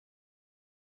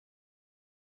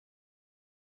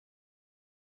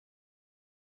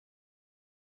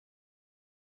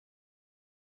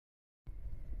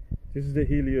This is the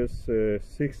Helios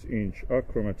 6-inch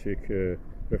achromatic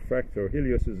refractor.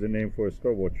 Helios is the name for a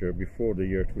Skywatcher before the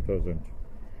year 2000.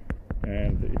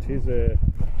 And it is a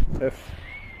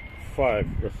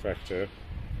f5 refractor.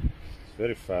 It's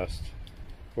very fast.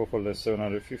 Focal length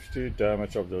 750,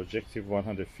 diameter of the objective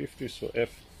 150, so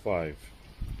f5.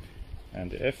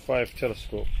 And the f5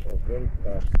 telescopes are very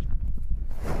fast.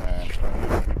 And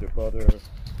with the Baader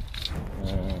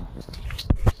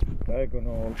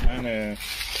diagonal and a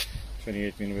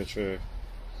 28mm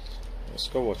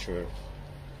Skywatcher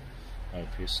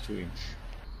eyepiece 2-inch.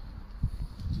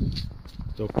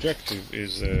 The objective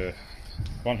is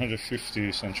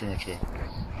 150 centimeter.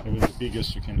 It was the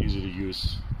biggest you can easily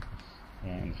use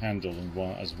and handle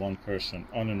as one person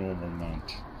on a normal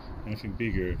mount. Anything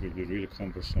bigger will be really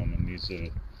cumbersome and needs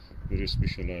a very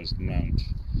specialized mount.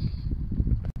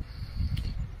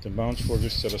 The mount for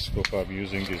this telescope I'm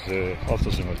using is the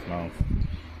Alt-Azimuth mount.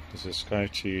 This is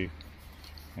SkyTee-2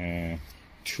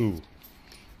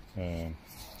 and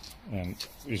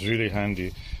it's really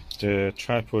handy. The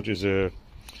tripod is a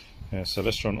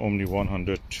Celestron Omni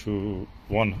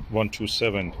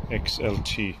 127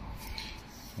 XLT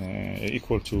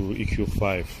equal to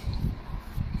EQ5,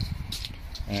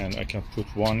 and I can put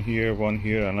one here,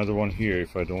 another one here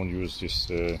if I don't use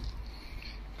this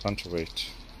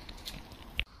counterweight.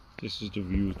 This is the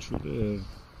view through the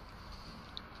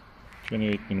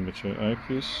 28mm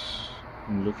eyepiece.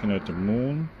 I'm looking at the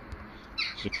moon.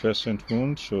 It's a crescent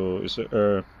moon, so it's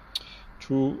a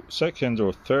second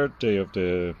or third day of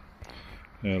the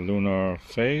lunar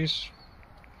phase.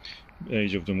 The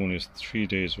age of the moon is 3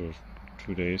 days or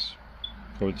 2 days,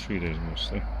 probably 3 days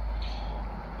mostly.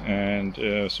 And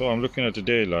so I'm looking at the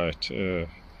daylight and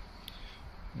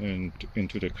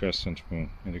into the crescent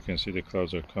moon, and you can see the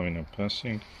clouds are coming and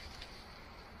passing.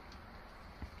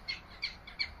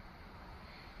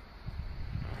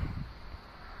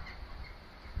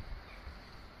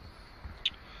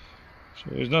 So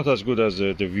it's not as good as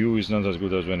the view is not as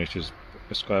good as when it is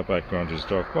the sky background is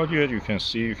dark, but yet you can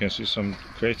see some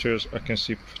craters. I can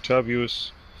see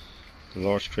Ptavius, the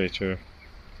large crater.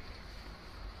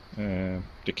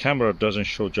 The camera doesn't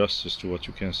show justice to what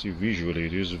you can see visually.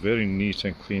 It is a very neat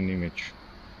and clean image.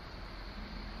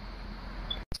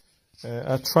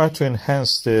 I tried to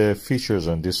enhance the features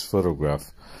on this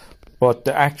photograph, but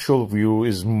the actual view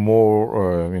is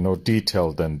more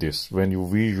detailed than this. When you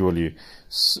visually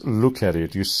look at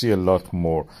it, you see a lot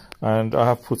more, and I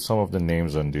have put some of the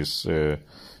names on this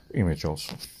image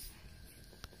also.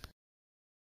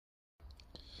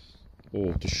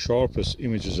 Oh, the sharpest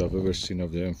images I've ever seen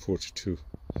of the M42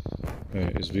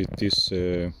 is with this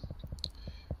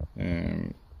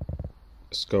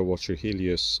Skywatcher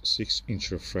Helios 6-inch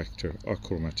refractor,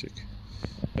 achromatic.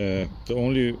 The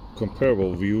only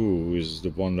comparable view is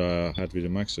the one that I had with the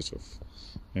Maxitov.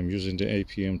 I'm using the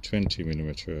APM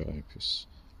 20mm eyepiece,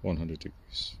 100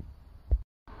 degrees.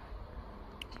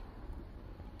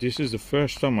 This is the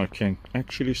first time I can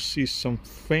actually see some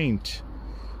faint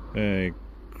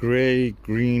gray,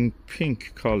 green,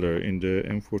 pink color in the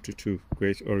M42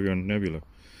 Great Orion Nebula.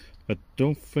 I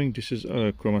don't think this is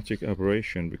a chromatic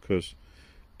aberration, because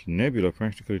the nebula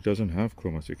practically doesn't have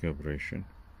chromatic aberration.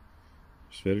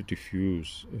 It's very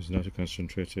diffuse. It's not a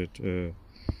concentrated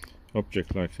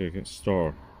object like a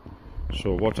star.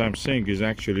 So what I'm saying is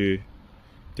actually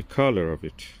the color of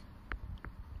it.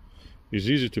 It's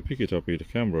easy to pick it up with the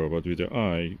camera, but with the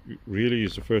eye, really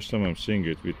is the first time I'm seeing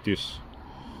it with this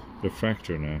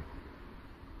refractor now.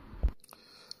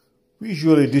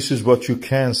 Visually, this is what you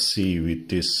can see with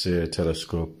this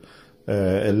telescope.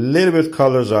 A little bit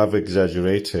colors I've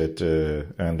exaggerated,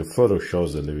 and the photo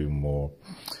shows a little bit more.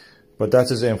 But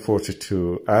that is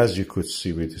M42, as you could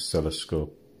see with this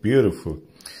telescope. Beautiful.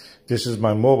 This is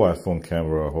my mobile phone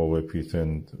camera, Huawei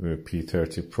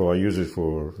P30 Pro. I use it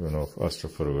for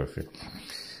astrophotography.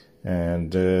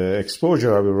 And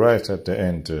exposure, I will write at the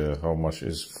end how much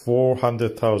is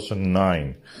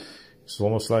 400,009. It's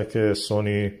almost like a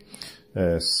Sony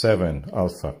 7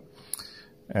 Alpha.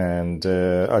 And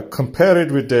I compare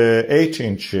it with the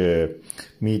 8-inch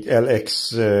Meade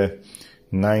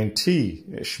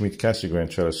LX9T Schmidt-Cassegrain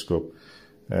telescope.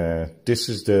 This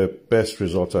is the best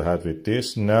result I had with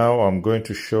this. Now I'm going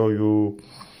to show you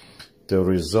the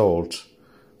result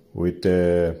with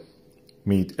the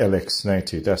Meade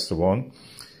LX90. That's the one.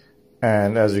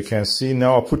 And as you can see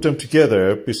now, I put them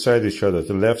together beside each other.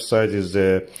 The left side is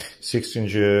the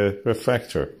 6-inch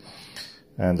refractor,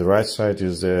 and the right side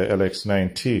is the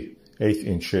LX9T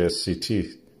 8-inch CT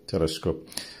telescope.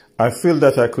 I feel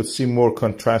that I could see more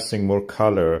contrasting, more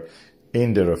color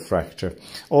in the refractor.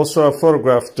 Also, I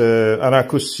photographed and I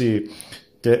could see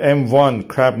the M1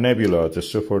 Crab Nebula, the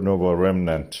supernova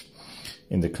remnant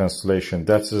in the constellation.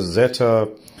 That's a Zeta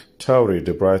Tauri,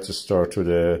 the brightest star to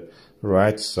the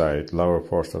right side, lower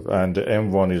part of, and the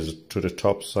M1 is to the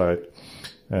top side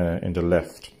in the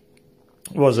left.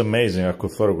 It was amazing. I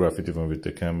could photograph it even with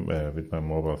the with my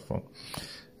mobile phone.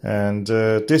 And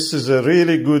this is a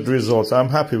really good result. I'm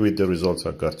happy with the results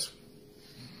I got.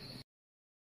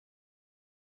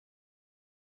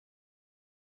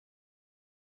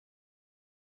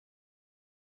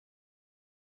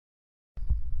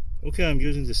 Okay, I'm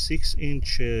using the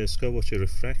 6-inch Skywatcher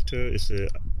refractor. It's a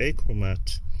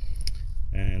achromatic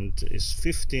and it's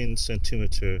 15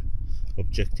 centimeter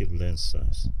objective lens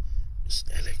size. It's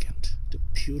elegant. The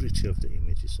purity of the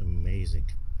image is amazing.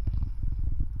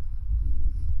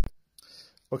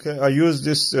 Okay, I use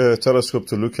this telescope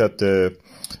to look at the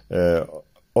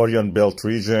Orion belt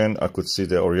region. I could see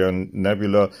the Orion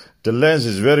Nebula. The lens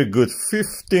is very good.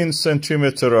 15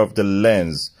 centimeter of the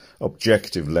lens,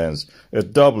 objective lens. A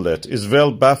doublet is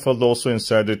well baffled also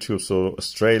inside the tube, so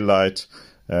stray light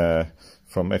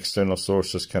from external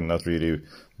sources cannot really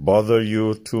bother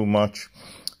you too much.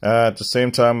 At the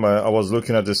same time, I was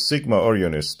looking at the Sigma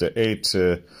Orionis, the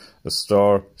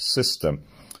 8-star system,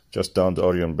 just down the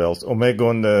Orion belt.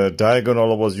 Omegon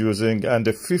diagonal I was using, and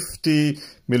the 50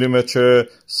 millimeter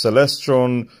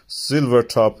Celestron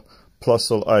Silverton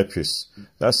Plössl eyepiece.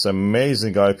 That's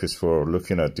amazing eyepiece for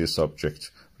looking at this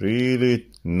object. Really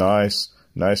nice,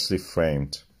 nicely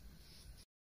framed.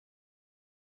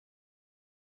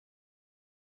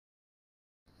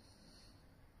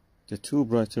 The two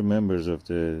brighter members of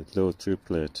the low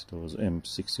triplet, those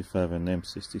M65 and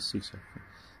M66,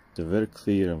 they're very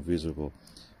clear and visible.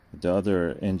 The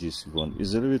other NGC one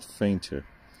is a little bit fainter,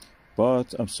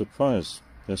 but I'm surprised.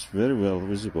 That's very well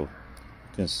visible.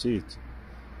 You can see it.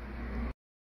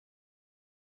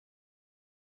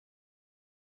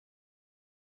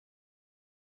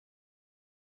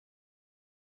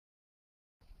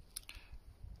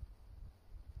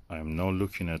 I'm now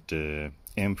looking at the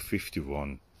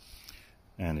M51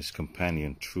 and its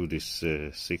companion through this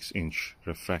 6-inch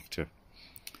refractor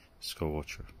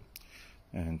Skywatcher,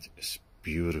 and it's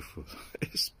beautiful.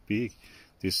 It's big.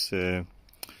 This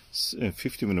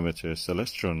 50 millimeter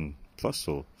Celestron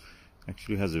Plössl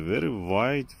actually has a very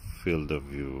wide field of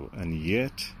view, and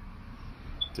yet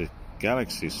the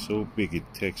galaxy is so big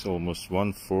it takes almost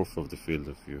 1/4 of the field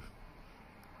of view.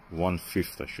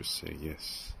 1/5, I should say.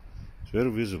 Yes, it's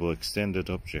very visible, extended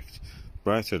object,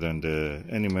 brighter than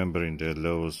any member in the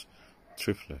Lowe's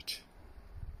triplet.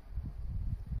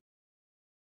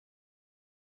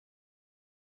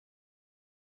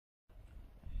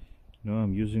 Now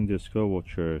I'm using the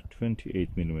Skywatcher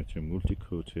 28mm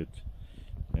multi-coated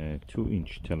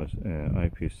 2-inch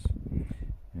eyepiece,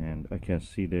 and I can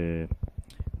see the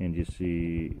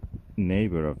NGC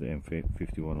neighbor of the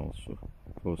M51 also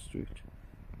close to it.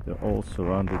 They're all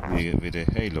surrounded with a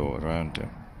halo around them.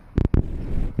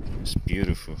 It's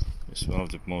beautiful. It's one of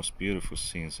the most beautiful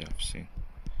scenes I've seen.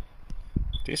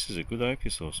 This is a good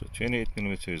eyepiece also.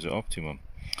 28mm is the optimum.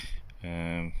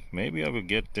 Maybe I will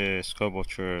get the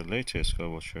Skywatcher, latest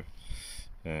Skywatcher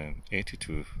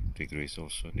 82 degrees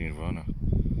also, Nirvana.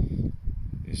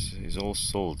 It's all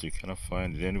sold. You cannot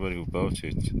find it. Anybody who bought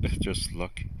it, they're just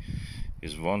lucky.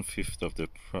 It's 1/5 of the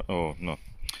oh no,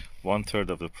 1/3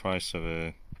 of the price of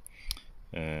a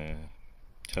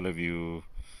Teleview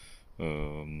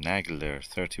Nagler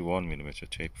 31mm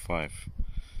tape 5.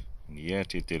 And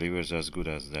yet it delivers as good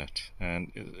as that,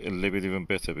 and a little bit even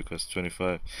better, because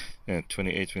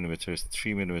 28mm is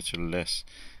 3mm less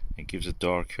and gives a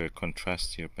darker,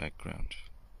 contrastier background.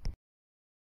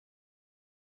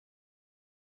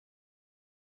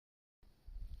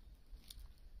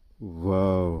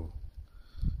 Wow,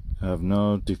 I have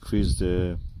now decreased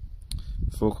the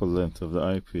focal length of the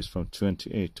eyepiece from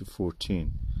 28 to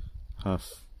 14,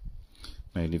 half.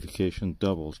 Magnification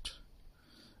doubled.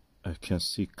 I can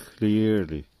see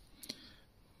clearly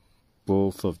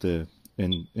both of the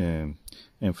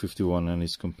M51 and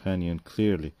its companion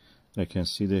clearly. I can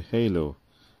see the halo,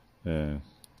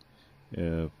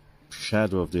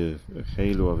 shadow of the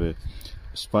halo of the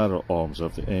spiral arms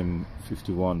of the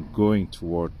M51 going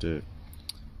toward the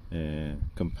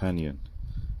companion.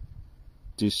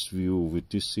 This view with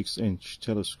this 6-inch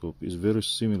telescope is very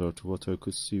similar to what I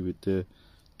could see with the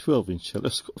 12-inch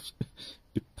telescope.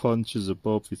 It punches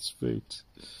above its weight.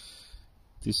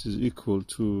 This is equal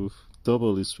to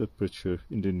double its aperture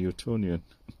in the Newtonian.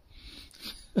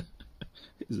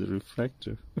 It's a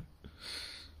refractor.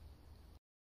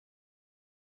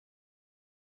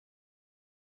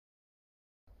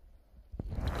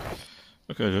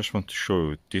 Okay, I just want to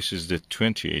show you, this is the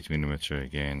 28mm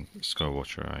again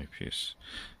Skywatcher eyepiece.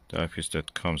 The eyepiece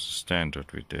that comes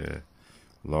standard with the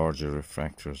larger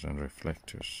refractors and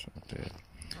reflectors of the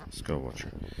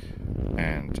Skywatcher.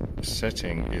 And the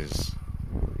setting is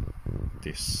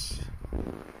this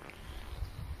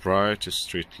bright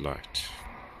street light.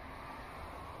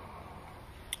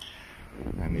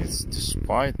 And it's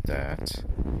despite that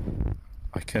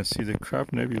I can see the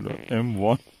Crab Nebula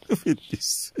M1 with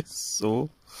this.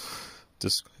 The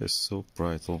sky is so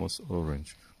bright, almost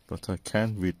orange. But I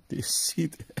can't with this see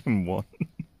the M1.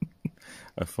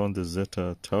 I found the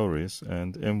Zeta Tauris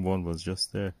and M1 was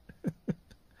just there.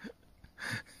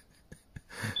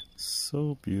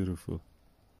 So beautiful.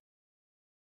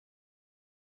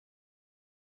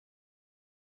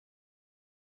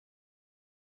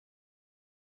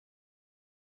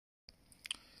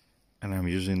 And I'm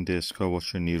using the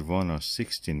Skywatcher Nirvana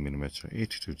 16mm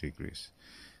 82 degrees,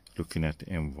 looking at the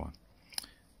M1.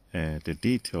 The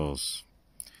details,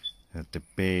 the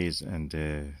base and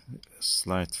the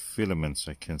slight filaments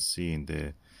I can see in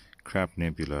the Crab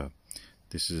Nebula.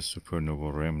 This is a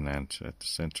supernova remnant. At the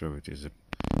center of it is a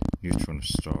neutron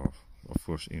star, of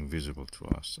course invisible to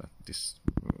us at this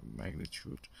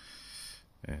magnitude.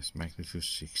 It's magnitude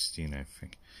 16, I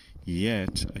think.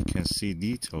 Yet I can see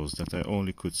details that I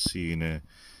only could see in a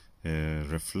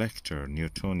reflector,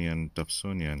 Newtonian,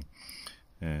 Dobsonian,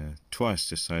 twice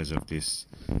the size of this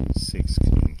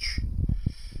 6-inch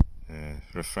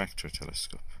refractor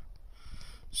telescope.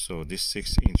 So this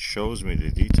 6-inch shows me the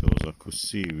details I could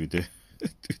see with the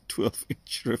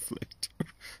 12-inch reflector.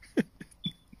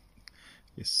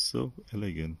 It's so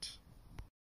elegant.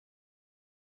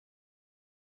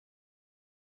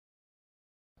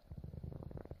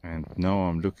 And now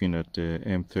I'm looking at the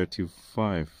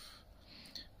M35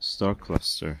 star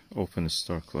cluster, open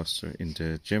star cluster in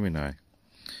the Gemini,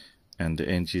 and the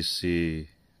NGC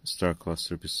star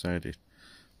cluster beside it.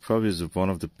 Probably is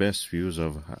one of the best views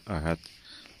I had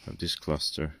of this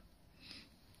cluster.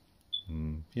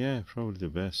 Yeah, probably the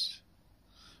best.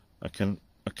 I can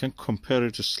compare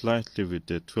it slightly with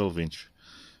the 12-inch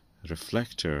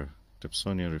reflector,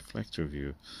 Dobsonian reflector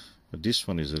view, but this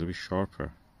one is a little bit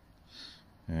sharper.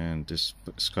 And this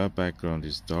sky background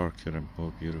is darker and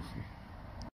more beautiful.